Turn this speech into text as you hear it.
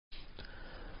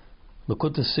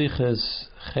L'kutei Sichos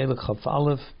Chelek Chaf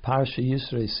Aleph, Parsha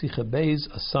Yisro Sicha Beis,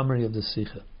 a summary of the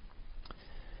Sicha.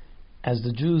 As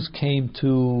the Jews came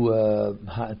to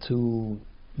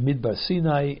Midbar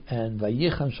Sinai and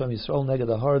Vayichan Sham Yisrael Neged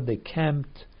Ahar, they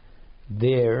camped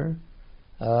there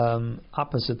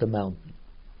opposite the mountain.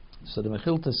 So the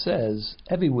Mechilta says,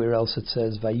 everywhere else it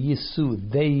says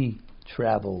Vayisu, they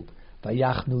traveled,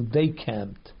 Vayachnu, they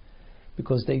camped.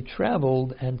 Because they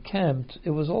traveled and camped,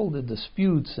 it was all the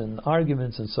disputes and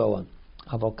arguments and so on.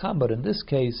 Avalkam, but in this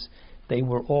case, they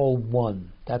were all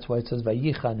one. That's why it says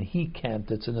Vayichan, he camped.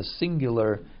 It's in a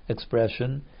singular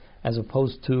expression, as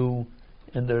opposed to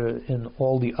in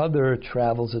all the other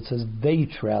travels, it says they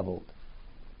traveled.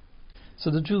 So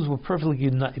the Jews were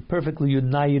perfectly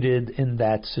united in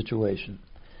that situation.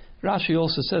 Rashi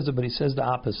also says it, but he says the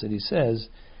opposite.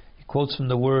 He quotes from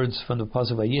the words from the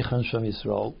pasuk Vayichan Sham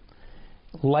Yisrael,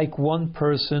 like one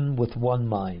person with one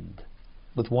mind,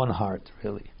 with one heart,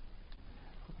 really.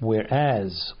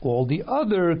 Whereas all the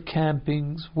other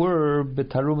campings were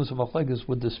betarumas v'machlekas,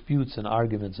 with disputes and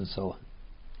arguments and so on.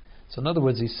 So in other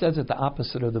words, he says it the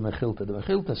opposite of the Mechilta. The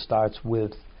Mechilta starts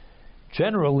with,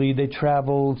 generally they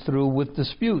traveled through with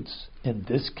disputes. In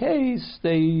this case,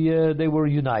 they were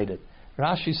united.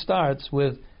 Rashi starts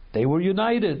with, they were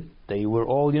united. They were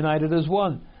all united as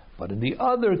one. But in the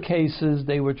other cases,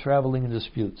 they were traveling in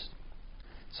disputes.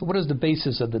 So what is the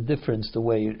basis of the difference,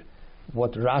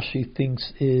 what Rashi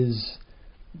thinks is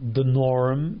the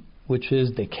norm, which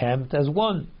is they camped as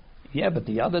one? Yeah, but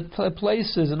the other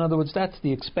places, in other words, that's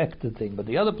the expected thing. But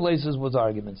the other places was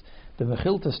arguments. The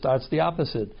Mechilta starts the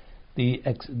opposite.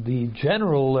 The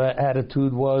general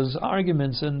attitude was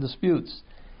arguments and disputes.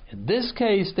 In this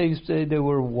case, they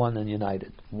were one and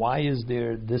united. Why is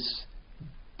there this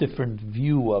different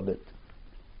view of it?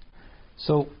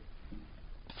 So,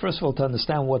 first of all, to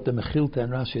understand what the Mechilta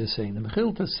and Rashi is saying, the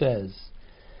Mechilta says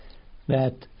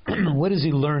that where does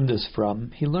he learn this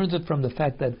from? He learns it from the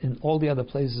fact that in all the other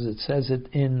places it says it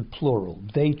in plural.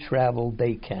 They traveled,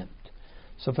 they camped.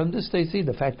 So from this they see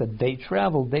the fact that they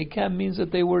traveled, they camped means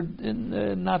that they were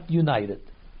not united.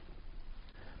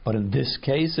 But in this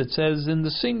case it says in the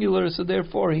singular, so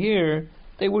therefore here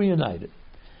they were united.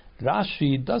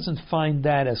 Rashi doesn't find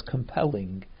that as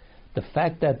compelling. The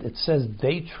fact that it says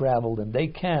they traveled and they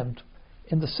camped,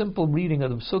 in the simple reading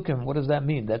of the Psukim, what does that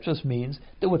mean? That just means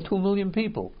there were 2 million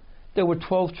people. There were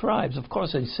 12 tribes. Of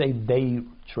course they say they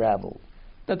traveled.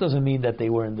 That doesn't mean that they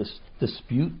were in this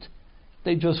dispute.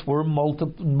 They just were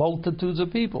multitudes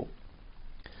of people.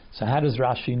 So how does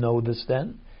Rashi know this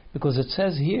then? Because it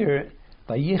says here,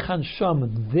 Vayichan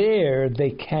Sham, there they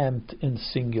camped in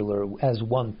singular as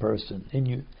one person,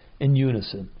 in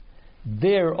unison.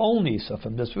 There only, so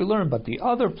from this we learn, but the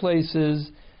other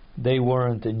places they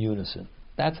weren't in unison.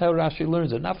 That's how Rashi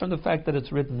learns it, not from the fact that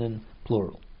it's written in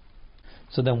plural.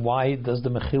 So then why does the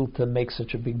Mechilta make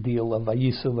such a big deal of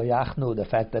Vayisu Vayachnu, the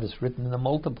fact that it's written in a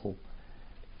multiple?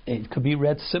 It could be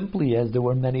read simply as there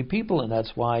were many people, and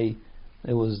that's why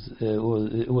it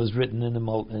was written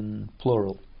in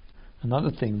plural.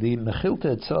 Another thing, the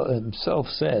Mechilta himself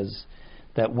says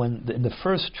that when in the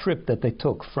first trip that they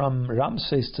took from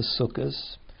Ramses to Sukkot,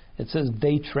 it says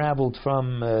they traveled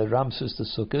from Ramses to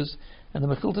Sukkot, and the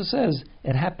Mechilta says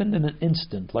it happened in an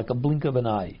instant, like a blink of an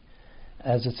eye.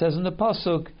 As it says in the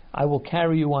pasuk, I will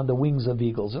carry you on the wings of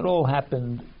eagles. It all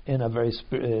happened in a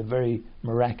very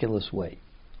miraculous way.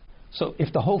 So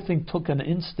if the whole thing took an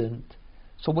instant,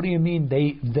 so what do you mean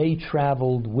they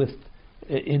traveled with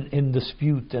in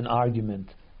dispute and argument?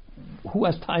 Who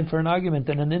has time for an argument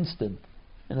in an instant,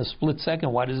 in a split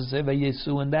second? Why does it say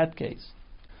Vayesu in that case?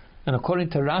 And according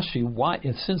to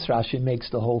Rashi, since Rashi makes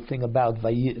the whole thing about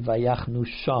Vayachnu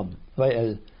Sham,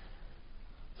 Vayichan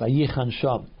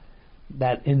Sham,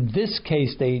 that in this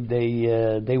case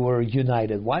they were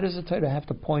united. Why does the Torah have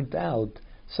to point out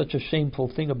such a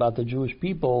shameful thing about the Jewish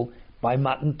people by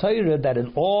Matan Torah, that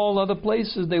in all other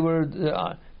places they were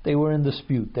in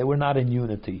dispute, they were not in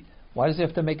unity? Why does he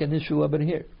have to make an issue of it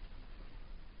here?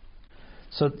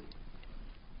 So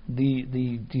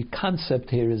the concept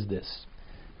here is this.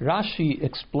 Rashi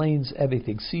explains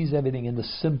everything, sees everything in the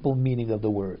simple meaning of the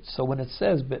words. So when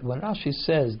Rashi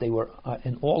says they were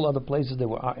in all other places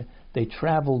they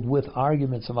traveled with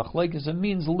arguments of machlokes, it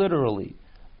means literally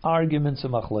arguments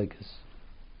of machlokes.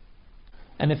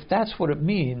 And if that's what it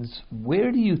means,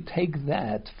 where do you take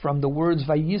that from the words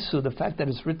Vayisu, the fact that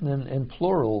it's written in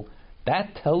plural?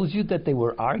 That tells you that they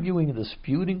were arguing and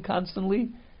disputing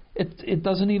constantly? It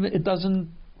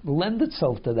doesn't lend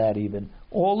itself to that even.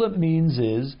 All it means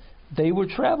is they were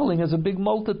traveling as a big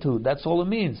multitude. That's all it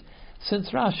means.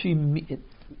 Since Rashi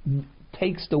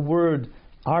takes the word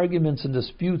arguments and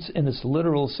disputes in its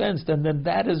literal sense, then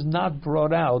that is not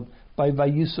brought out by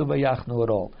Vayisu Vayachnu at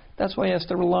all. That's why he has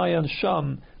to rely on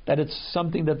Sham, that it's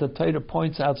something that the Torah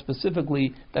points out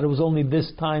specifically, that it was only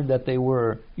this time that they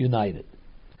were united.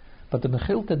 But the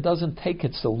Mechilta doesn't take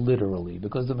it so literally,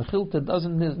 because the Mechilta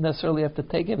doesn't necessarily have to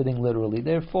take everything literally.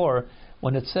 Therefore,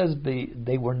 when it says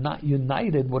they were not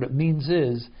united, what it means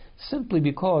is simply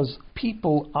because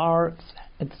people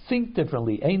think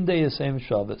differently. Ein deyasem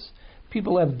shavas.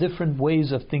 People have different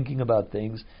ways of thinking about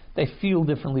things. They feel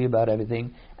differently about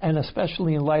everything, and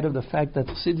especially in light of the fact that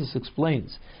Chassidus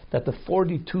explains that the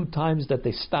 42 times that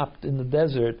they stopped in the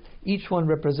desert, each one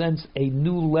represents a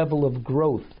new level of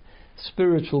growth,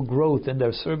 spiritual growth in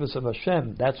their service of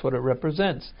Hashem. That's what it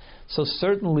represents. So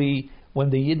certainly, when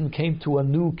the Yidden came to a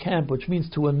new camp, which means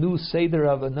to a new seder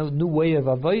of a new way of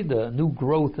avodah, a new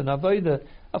growth in avodah,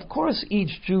 of course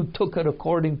each Jew took it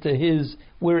according to his,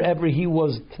 wherever he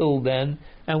was till then,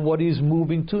 and what he's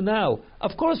moving to now.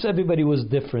 Of course everybody was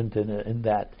different in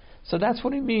that. So that's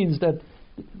what he means, that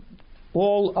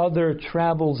all other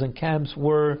travels and camps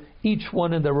were each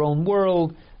one in their own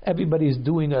world. Everybody's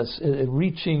doing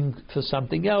reaching for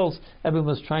something else.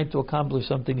 Everyone's trying to accomplish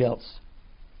something else.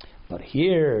 But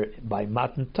here, by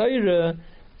Matan Torah,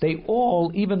 they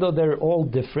all, even though they're all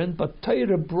different, but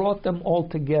Torah brought them all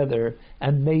together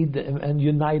and made them, and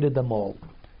united them all.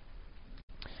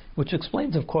 Which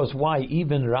explains, of course, why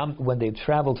even when they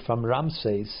traveled from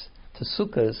Ramses to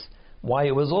Sukkot, why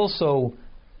it was also,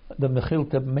 the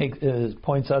Mechilta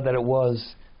points out that it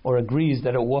was, or agrees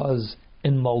that it was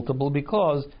in multiple,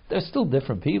 because they're still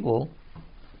different people.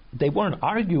 They weren't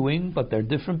arguing, but they're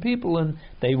different people, and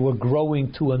they were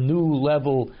growing to a new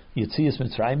level. Yetzias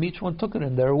Mitzrayim, each one took it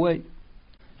in their way.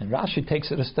 And Rashi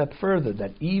takes it a step further,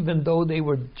 that even though they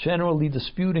were generally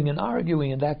disputing and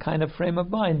arguing in that kind of frame of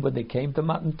mind, when they came to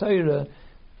Matan Torah,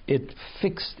 it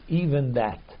fixed even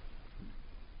that.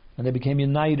 And they became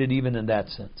united even in that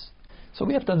sense. So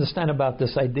we have to understand about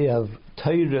this idea of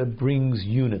Torah brings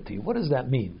unity. What does that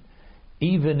mean?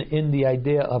 Even in the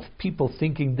idea of people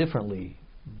thinking differently.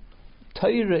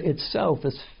 Torah itself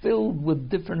is filled with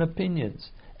different opinions.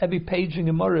 Every page in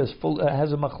Gemara is full,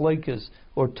 has a machlokes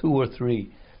or two or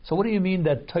three. So what do you mean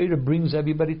that Torah brings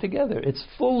everybody together? It's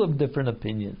full of different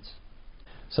opinions.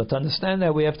 So to understand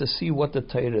that, we have to see what the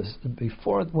Torah is.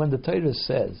 Before, when the Torah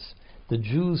says the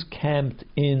Jews camped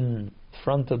in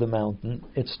front of the mountain,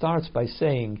 it starts by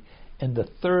saying, in the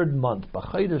third month,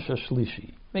 b'chodesh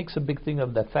hashlishi, makes a big thing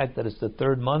of the fact that it's the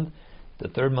third month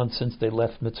since they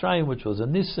left Mitzrayim, which was a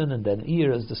Nisan, and then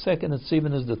Iyar is the second, and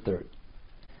Sivan is the third.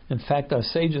 In fact, our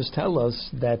sages tell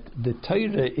us that the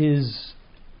Torah is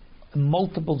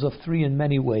multiples of three in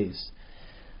many ways.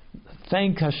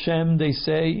 Thank Hashem, they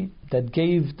say, that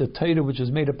gave the Torah, which is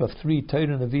made up of three, Torah,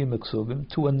 Nevi'im, Ksuvim,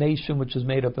 to a nation which is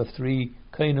made up of three,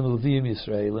 Kainim, Leviim,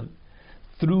 Yisraelim.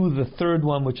 Through the third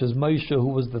one, which is Moshe, who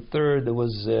was the third, there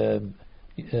was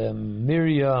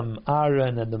Miriam,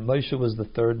 Aaron, and then Moshe was the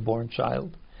third born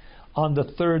child. On the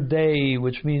third day,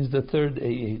 which means the third,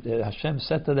 Hashem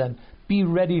said to them, be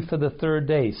ready for the third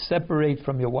day, separate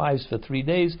from your wives for 3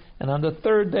 days, and on the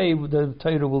third day the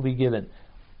Torah will be given.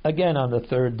 Again on the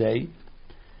third day,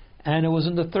 and it was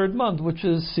in the third month, which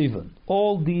is Sivan.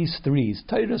 All these threes,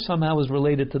 Torah somehow is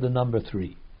related to the number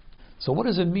 3. So what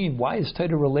does it mean? Why is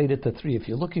Torah related to 3? If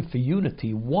you're looking for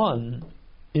unity, one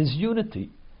is unity.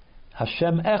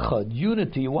 Hashem Echad,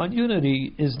 unity, one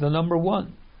unity is the number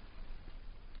 1.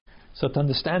 So to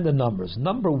understand the numbers,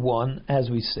 number 1, as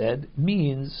we said,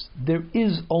 means there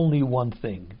is only one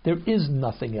thing. There is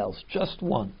nothing else, just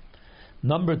one.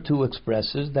 Number 2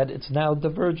 expresses that it's now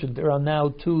divergent. There are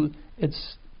now two,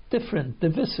 it's different,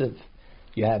 divisive.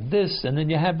 You have this and then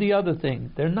you have the other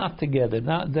thing. They're not together,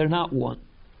 they're not one.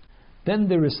 Then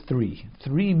there is 3.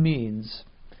 3 means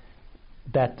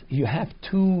that you have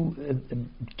two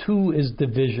is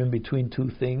division between two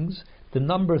things. The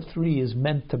number 3 is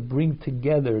meant to bring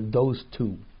together those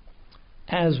two.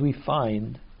 As we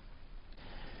find,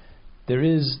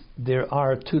 there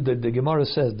are two, the Gemara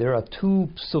says there are 2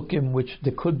 psukim which,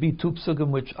 there could be 2 psukim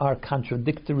which are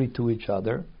contradictory to each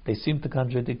other. They seem to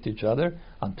contradict each other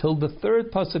until the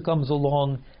third pasuk comes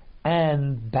along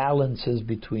and balances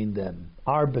between them,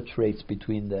 arbitrates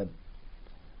between them.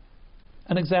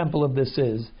 An example of this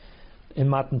is in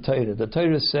Matan Torah. The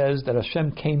Torah says that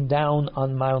Hashem came down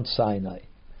on Mount Sinai.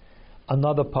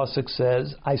 Another pasuk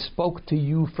says, I spoke to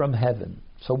you from heaven.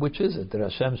 So which is it? Did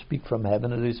Hashem speak from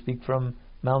heaven or did he speak from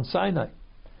Mount Sinai?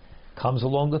 Comes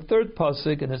along the third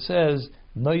pasuk and it says,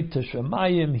 Noita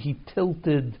Shemayim, he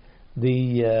tilted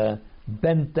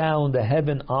bent down the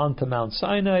heaven onto Mount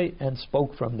Sinai and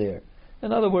spoke from there.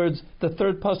 In other words, the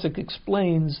third pasuk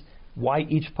explains why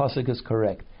each pasuk is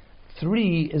correct.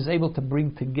 3 is able to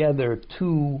bring together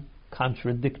 2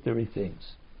 contradictory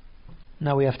things.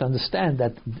 Now we have to understand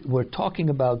that we're talking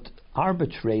about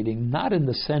arbitrating, not in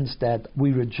the sense that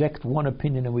we reject one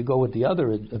opinion and we go with the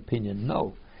other opinion.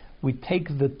 No. We take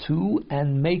the 2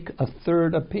 and make a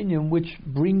third opinion which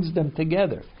brings them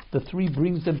together. The 3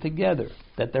 brings them together,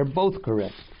 that they're both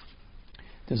correct.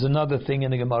 There's another thing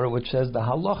in the Gemara which says the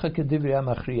halacha kedivrei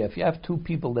hamachriya. If you have 2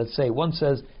 people that say, one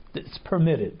says it's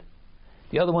permitted,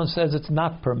 the other one says it's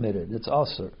not permitted, it's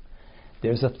asur.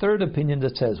 There's a third opinion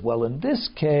that says, well, in this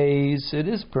case it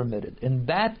is permitted. In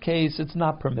that case it's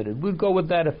not permitted. We'll go with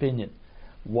that opinion.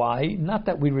 Why? Not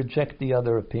that we reject the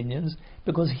other opinions,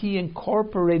 because he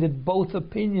incorporated both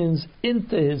opinions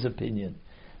into his opinion.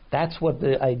 That's what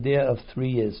the idea of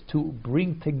 3 is, to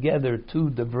bring together 2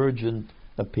 divergent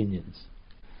opinions.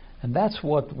 And that's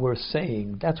what we're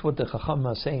saying, that's what the Chacham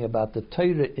are saying about the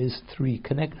Torah is 3,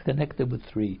 connected with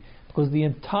 3. Because the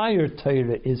entire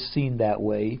Torah is seen that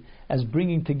way, as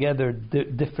bringing together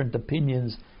different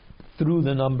opinions through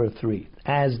the number 3,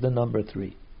 as the number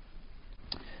 3.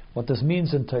 What this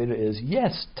means in Torah is,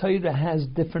 yes, Torah has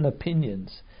different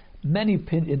opinions.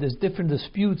 There's different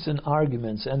disputes and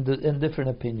arguments and different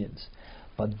opinions.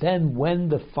 But then when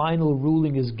the final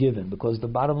ruling is given, because the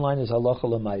bottom line is halacha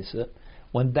l'maisa,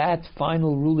 when that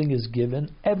final ruling is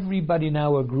given, everybody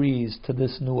now agrees to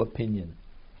this new opinion.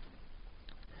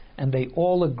 And they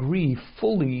all agree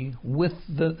fully with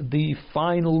the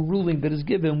final ruling that is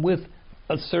given, with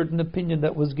a certain opinion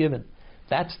that was given.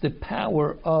 That's the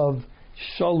power of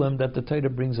Shalom that the Torah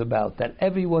brings about, that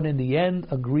everyone in the end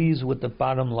agrees with the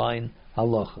bottom line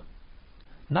halacha.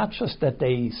 Not just that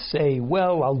they say,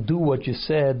 well, I'll do what you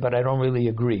said, but I don't really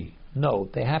agree. No,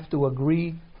 they have to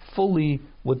agree fully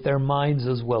with their minds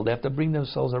as well. They have to bring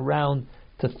themselves around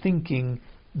to thinking.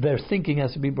 Their thinking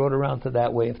has to be brought around to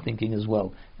that way of thinking as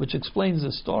well, which explains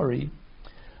the story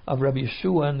of Rabbi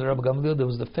Yeshua and Rabbi Gamliel. There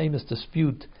was the famous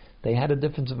dispute. They had a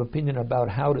difference of opinion about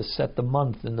how to set the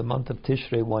month in the month of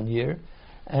Tishrei one year,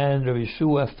 and Rabbi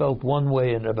Yeshua felt one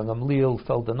way and Rabbi Gamliel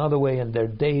felt another way, and their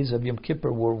days of Yom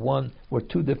Kippur were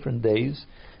 2 different days.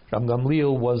 Rabbi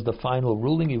Gamliel was the final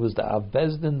ruling. He was the Av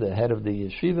Bezdin, the head of the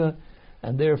yeshiva,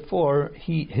 and therefore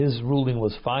his ruling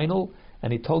was final.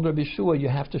 And he told Rabbi Yeshua, you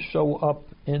have to show up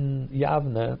in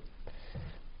Yavne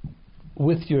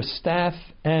with your staff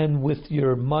and with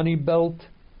your money belt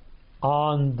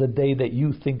on the day that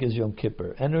you think is Yom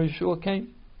Kippur. And Rabbi Yeshua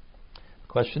came. The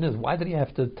question is, why did he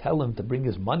have to tell him to bring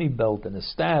his money belt and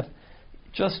his staff?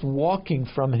 Just walking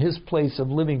from his place of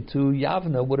living to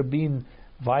Yavne would have been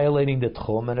violating the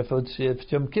Tchum, and if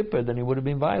it's Yom Kippur, then he would have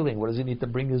been violating. What does he need to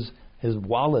bring his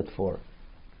wallet for?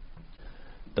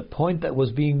 The point that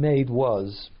was being made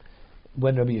was,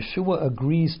 when Rabbi Yeshua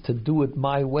agrees to do it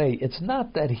my way, it's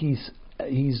not that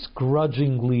he's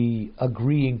grudgingly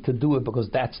agreeing to do it because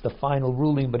that's the final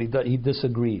ruling, but he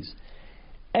disagrees.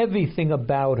 Everything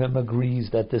about him agrees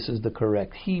that this is the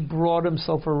correct. He brought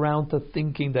himself around to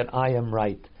thinking that I am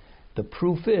right. The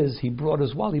proof is he brought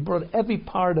his wallet. He brought every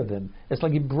part of him. It's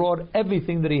like he brought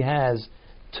everything that he has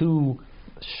to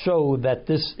show that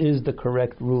this is the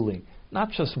correct ruling.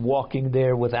 Not just walking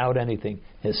there without anything.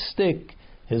 His stick,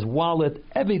 his wallet,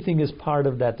 everything is part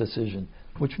of that decision.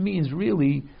 Which means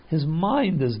really his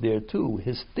mind is there too.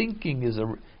 His thinking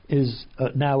is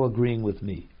now agreeing with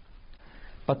me.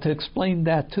 But to explain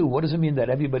that too, what does it mean that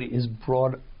everybody is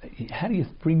brought? How do you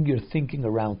bring your thinking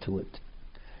around to it?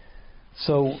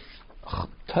 So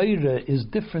Torah is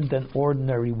different than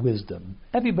ordinary wisdom.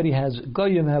 Everybody has,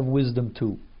 Goyim have wisdom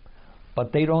too,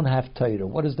 but they don't have Torah.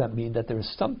 What does that mean? That there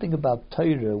is something about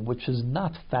Torah which is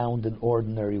not found in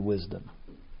ordinary wisdom.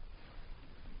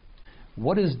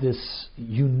 What is this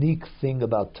unique thing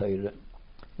about Torah?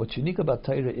 What's unique about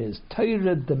Torah is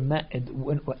Torah,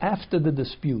 after the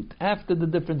dispute, after the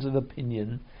difference of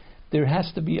opinion, there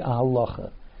has to be a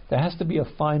halacha. There has to be a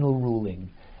final ruling.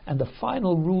 And the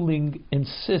final ruling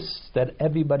insists that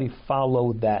everybody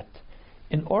follow that.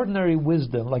 In ordinary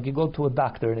wisdom, like you go to a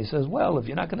doctor and he says, well, if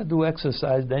you're not going to do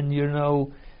exercise, then your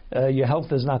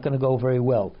health is not going to go very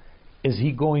well. Is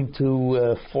he going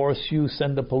to force you,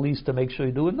 send the police to make sure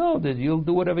you do it? No, you'll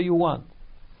do whatever you want.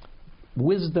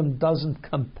 Wisdom doesn't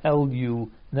compel you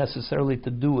necessarily to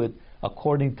do it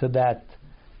according to that,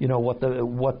 what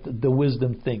the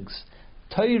wisdom thinks.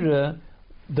 Torah,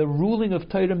 the ruling of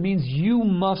Torah means you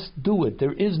must do it.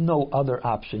 There is no other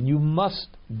option. You must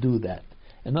do that.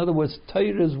 In other words,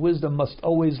 Torah's wisdom must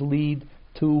always lead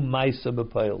to Maisa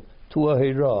B'Poel, to a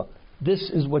Hira. This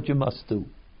is what you must do.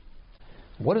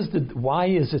 Why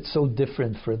is it so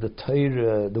different for the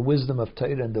Torah, the wisdom of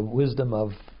Torah, and the wisdom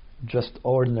of just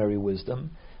ordinary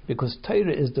wisdom? Because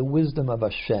Torah is the wisdom of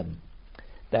Hashem.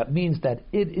 That means that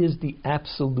it is the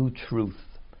absolute truth.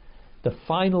 The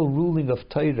final ruling of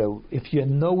Torah, if you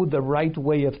know the right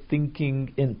way of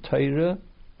thinking in Torah,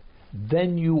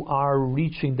 then you are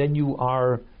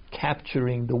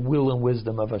capturing the will and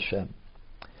wisdom of Hashem.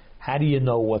 How do you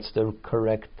know what's the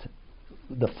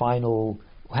final?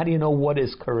 How do you know what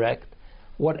is correct?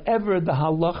 Whatever the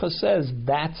halacha says,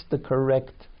 that's the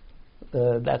correct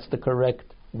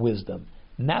wisdom.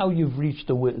 Now you've reached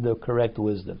the correct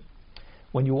wisdom.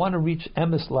 When you want to reach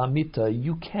emes lamita,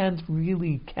 you can't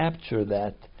really capture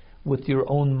that with your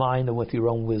own mind and with your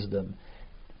own wisdom,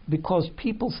 because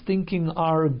people's thinking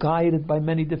are guided by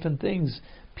many different things.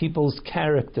 People's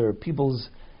character, people's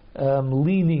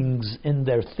leanings in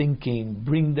their thinking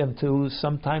bring them to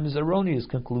sometimes erroneous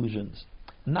conclusions,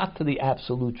 not to the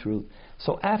absolute truth.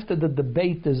 So after the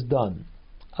debate is done,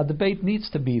 a debate needs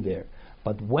to be there,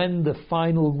 but when the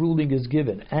final ruling is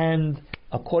given, and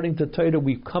according to Torah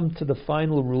we come to the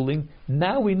final ruling,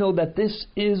 now we know that this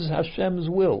is Hashem's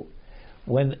will.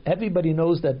 When everybody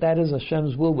knows that that is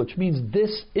Hashem's will, which means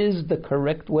this is the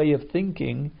correct way of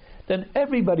thinking, then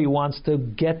everybody wants to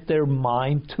get their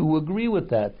mind to agree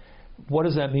with that. What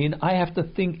does that mean? I have to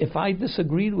think, if I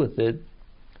disagreed with it,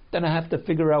 then I have to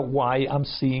figure out why I'm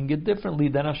seeing it differently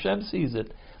than Hashem sees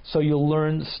it. So you'll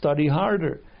learn, study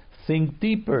harder, think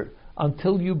deeper,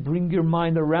 until you bring your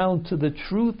mind around to the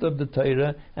truth of the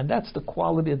Torah, and that's the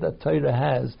quality that Torah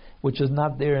has, which is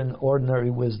not there in ordinary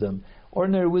wisdom.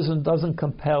 Ordinary wisdom doesn't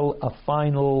compel a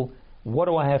final, what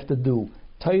do I have to do?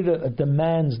 Torah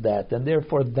demands that, and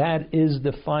therefore that is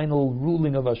the final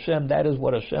ruling of Hashem. That is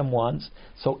what Hashem wants.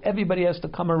 So everybody has to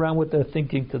come around with their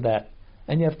thinking to that.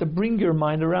 And you have to bring your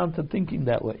mind around to thinking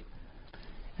that way.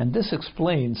 And this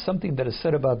explains something that is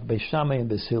said about Beis Shammai and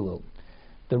Beis Hillel.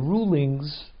 The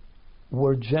rulings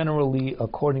were generally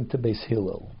according to Beis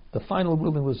Hillel. The final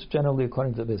ruling was generally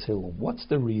according to Beis Hillel. What's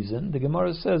the reason? The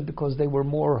Gemara says because they were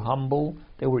more humble,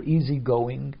 they were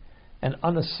easygoing and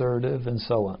unassertive and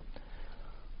so on.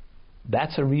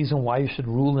 That's a reason why you should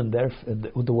rule in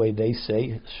the way they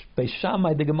say. Beis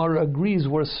Shammai, the Gemara agrees,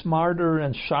 were smarter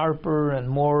and sharper and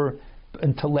more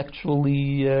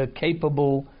intellectually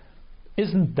capable.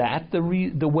 Isn't that the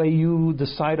way you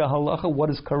decide a halacha,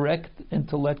 what is correct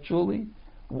intellectually?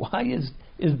 Why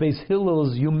is Beis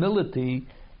Hillel's humility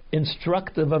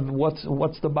instructive of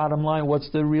what's the bottom line,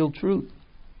 what's the real truth?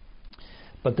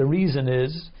 But the reason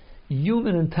is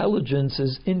human intelligence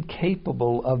is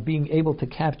incapable of being able to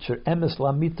capture emes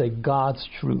lamita, God's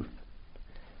truth.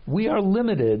 We are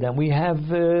limited, and we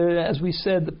have, as we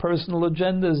said, the personal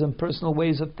agendas and personal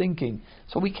ways of thinking.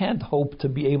 So we can't hope to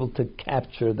be able to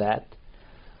capture that.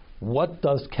 What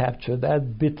does capture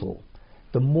that? Bittul.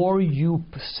 The more you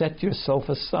set yourself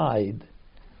aside,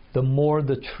 the more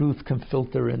the truth can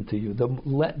filter into you.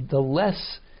 The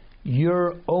less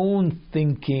your own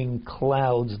thinking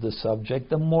clouds the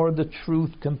subject, the more the truth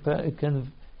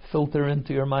can filter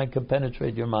into your mind, can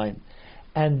penetrate your mind.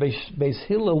 And Beis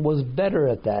Hillel was better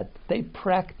at that. They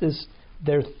practiced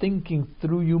their thinking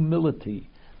through humility,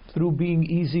 through being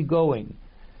easygoing.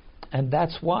 And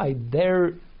that's why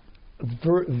their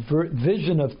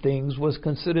vision of things was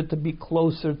considered to be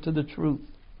closer to the truth.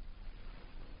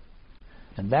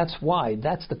 And that's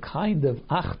the kind of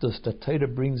achdus that Torah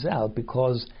brings out,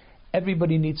 because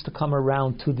everybody needs to come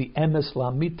around to the emes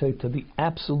lamita, to the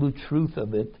absolute truth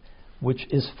of it, which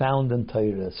is found in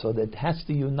Torah. So that it has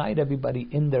to unite everybody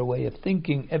in their way of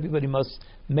thinking. Everybody must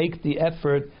make the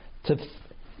effort to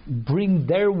bring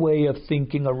their way of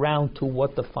thinking around to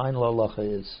what the final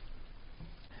halacha is.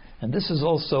 And this is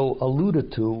also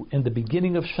alluded to in the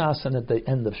beginning of Shas and at the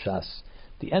end of Shas.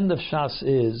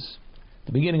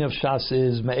 The beginning of Shas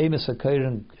is Me'emes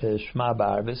HaKoren Shema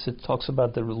Ba'arvis. It talks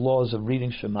about the laws of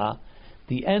reading Shema.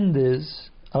 The end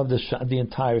is of the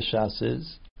entire Shas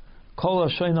is Kol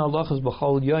Hashoin Halachas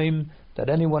B'chol Yom, that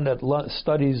anyone that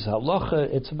studies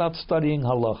halacha, it's about studying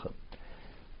halacha.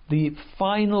 The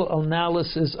final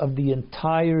analysis of the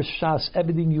entire Shas,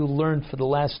 everything you learned for the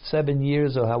last 7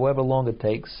 years or however long it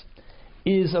takes,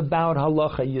 is about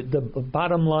halacha. The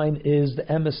bottom line is the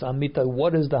emes amita.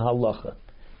 What is the halacha?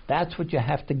 That's what you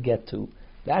have to get to.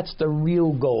 That's the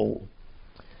real goal.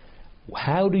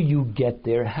 How do you get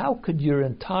there? How could your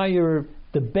entire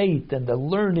debate and the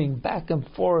learning back and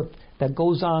forth that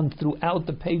goes on throughout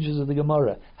the pages of the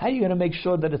Gemara, how are you going to make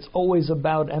sure that it's always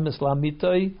about emes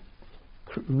lamita?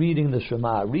 Reading the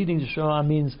Shema. Reading the Shema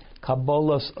means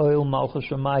Kabbalas Oil Malchus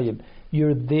Shemayim.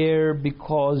 You're there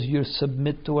because you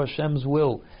submit to Hashem's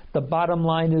will. The bottom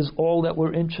line is all that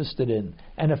we're interested in.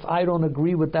 And if I don't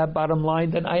agree with that bottom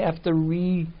line, then I have to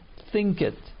rethink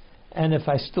it. And if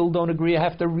I still don't agree, I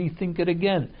have to rethink it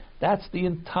again. That's the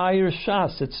entire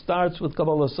Shas. It starts with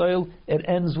Kabbalah Soil, it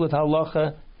ends with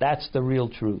Halacha. That's the real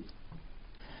truth.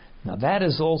 Now that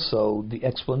is also the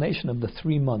explanation of the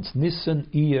 3 months, Nisan,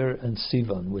 Iyar, and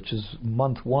Sivan, which is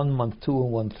month 1, month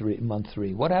 2, and month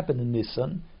 3. What happened in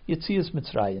Nisan? Yetzias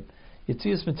Mitzrayim.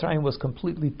 Yetzias Mitzrayim was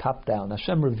completely top down.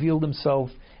 Hashem revealed himself.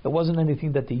 It wasn't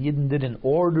anything that the Yidden did in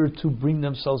order to bring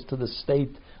themselves to the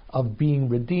state of being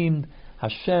redeemed.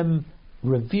 Hashem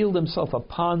revealed himself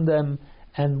upon them,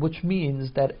 and which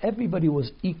means that everybody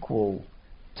was equal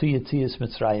to Yetzias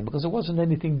Mitzrayim, because it wasn't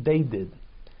anything they did.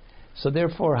 So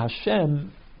therefore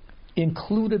Hashem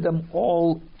included them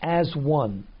all as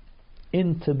one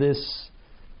into this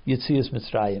Yetzias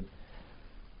Mitzrayim.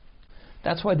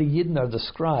 That's why the Yidden are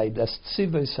described as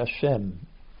Tzivos Hashem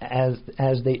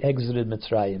as they exited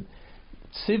Mitzrayim.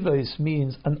 Tzivos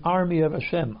means an army of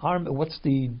Hashem. What's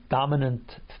the dominant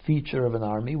feature of an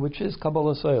army? Which is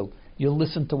Kabbalah Soil. You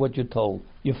listen to what you're told.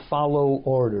 You follow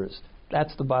orders.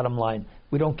 That's the bottom line.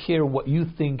 We don't care what you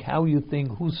think, how you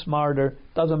think, who's smarter.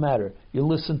 Doesn't matter. You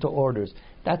listen to orders.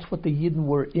 That's what the Yidden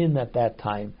were in at that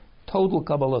time. Total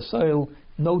Kabbalah Soil.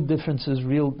 No differences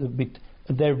real.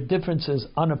 Their difference is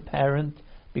unapparent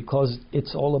because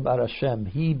it's all about Hashem.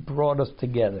 He brought us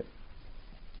together.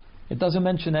 It doesn't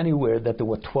mention anywhere that there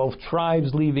were 12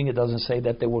 tribes leaving. It doesn't say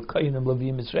that there were Kainim,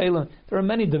 Levim, Israel. There are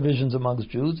many divisions amongst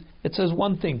Jews. It says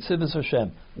one thing, Tzivos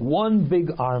Hashem. One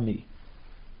big army.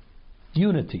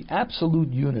 Unity, absolute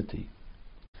unity.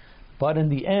 But in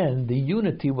the end, the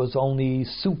unity was only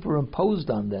superimposed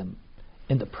on them.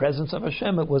 In the presence of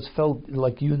Hashem, it was felt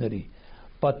like unity.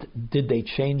 But did they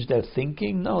change their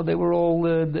thinking? No, they were all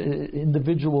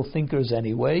individual thinkers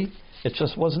anyway. It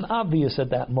just wasn't obvious at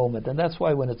that moment. And that's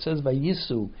why when it says by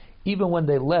Yisro, even when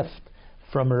they left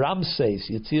from Ramses,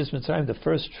 Yetzias Mitzrayim, the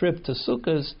first trip to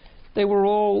Sukkot, they were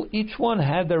all, each one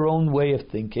had their own way of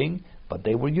thinking, but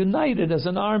they were united as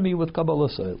an army with Kabbalah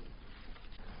Soil.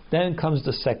 Then comes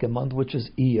the second month, which is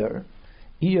Iyar.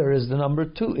 Iyar is the number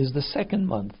 2, is the second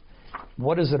month.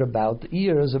 What is it about?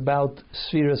 Iyar is about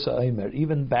Sfiras HaOmer.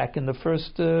 Even back in the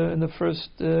first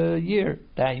year,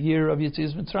 that year of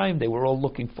Yetzias Mitzrayim, they were all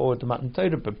looking forward to Matan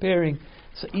Torah, preparing.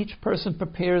 So each person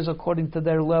prepares according to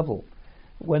their level.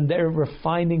 When they're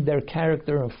refining their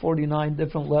character in 49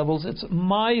 different levels, it's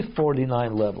my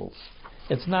 49 levels.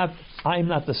 It's not, I'm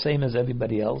not the same as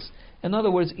everybody else. In other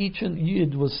words, each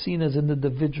Yid was seen as an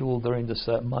individual during this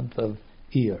month of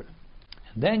Iyar.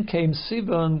 And then came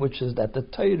Sivan, which is that the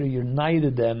Torah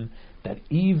united them, that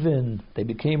even they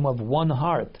became of one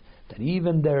heart, that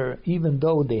even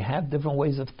though they have different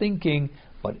ways of thinking,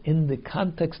 but in the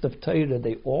context of Torah,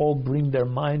 they all bring their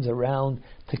minds around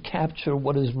to capture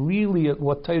what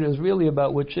Torah is really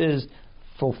about, which is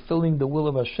fulfilling the will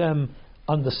of Hashem,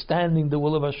 understanding the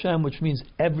will of Hashem, which means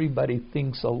everybody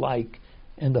thinks alike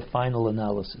in the final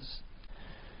analysis.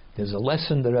 There's a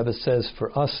lesson the Rebbe says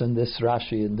for us in this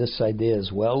Rashi, in this idea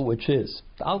as well, which is,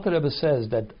 the Alter Rebbe says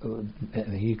that,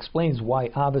 he explains why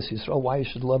Ahavas Yisrael, why you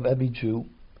should love every Jew,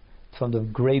 from the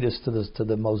greatest to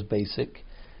the most basic,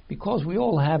 because we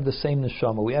all have the same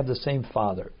neshama, we have the same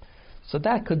father. So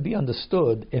that could be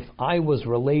understood if I was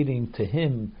relating to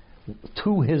him,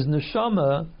 to his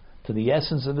neshama, to the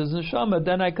essence of his neshama,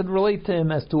 then I could relate to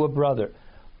him as to a brother.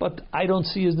 But I don't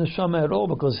see his neshama at all,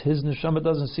 because his neshama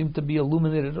doesn't seem to be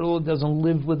illuminated at all. It doesn't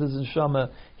live with his neshama.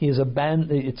 He is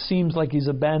abandoned. It seems like he's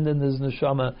abandoned his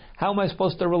neshama. How am I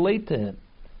supposed to relate to him?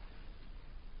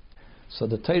 So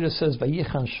the Torah says,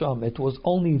 Vayichan Sham, it was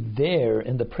only there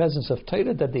in the presence of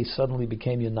Torah that they suddenly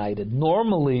became united.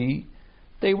 Normally,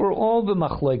 they were all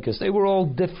b'machlokas. They were all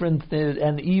different,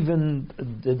 and even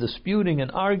disputing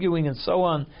and arguing and so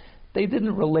on. They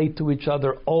didn't relate to each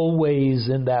other always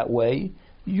in that way.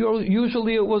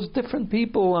 Usually it was different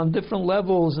people on different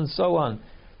levels and so on.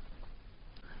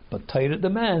 But Torah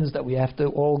demands that we have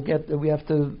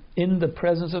to, in the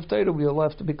presence of Torah, we all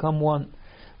have to become one.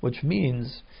 Which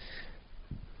means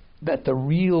that the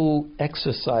real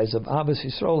exercise of Ahavas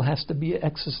Yisrael has to be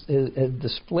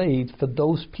displayed for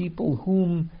those people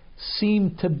whom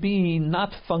seem to be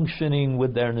not functioning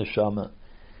with their neshama.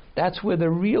 That's where the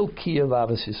real key of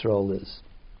Ahavas Yisrael is.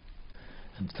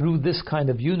 And through this kind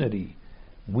of unity,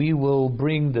 we will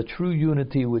bring the true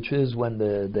unity, which is when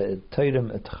the Torah,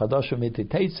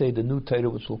 the new Torah,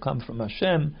 which will come from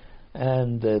Hashem,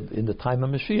 and in the time of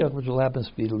Mashiach, which will happen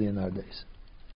speedily in our days.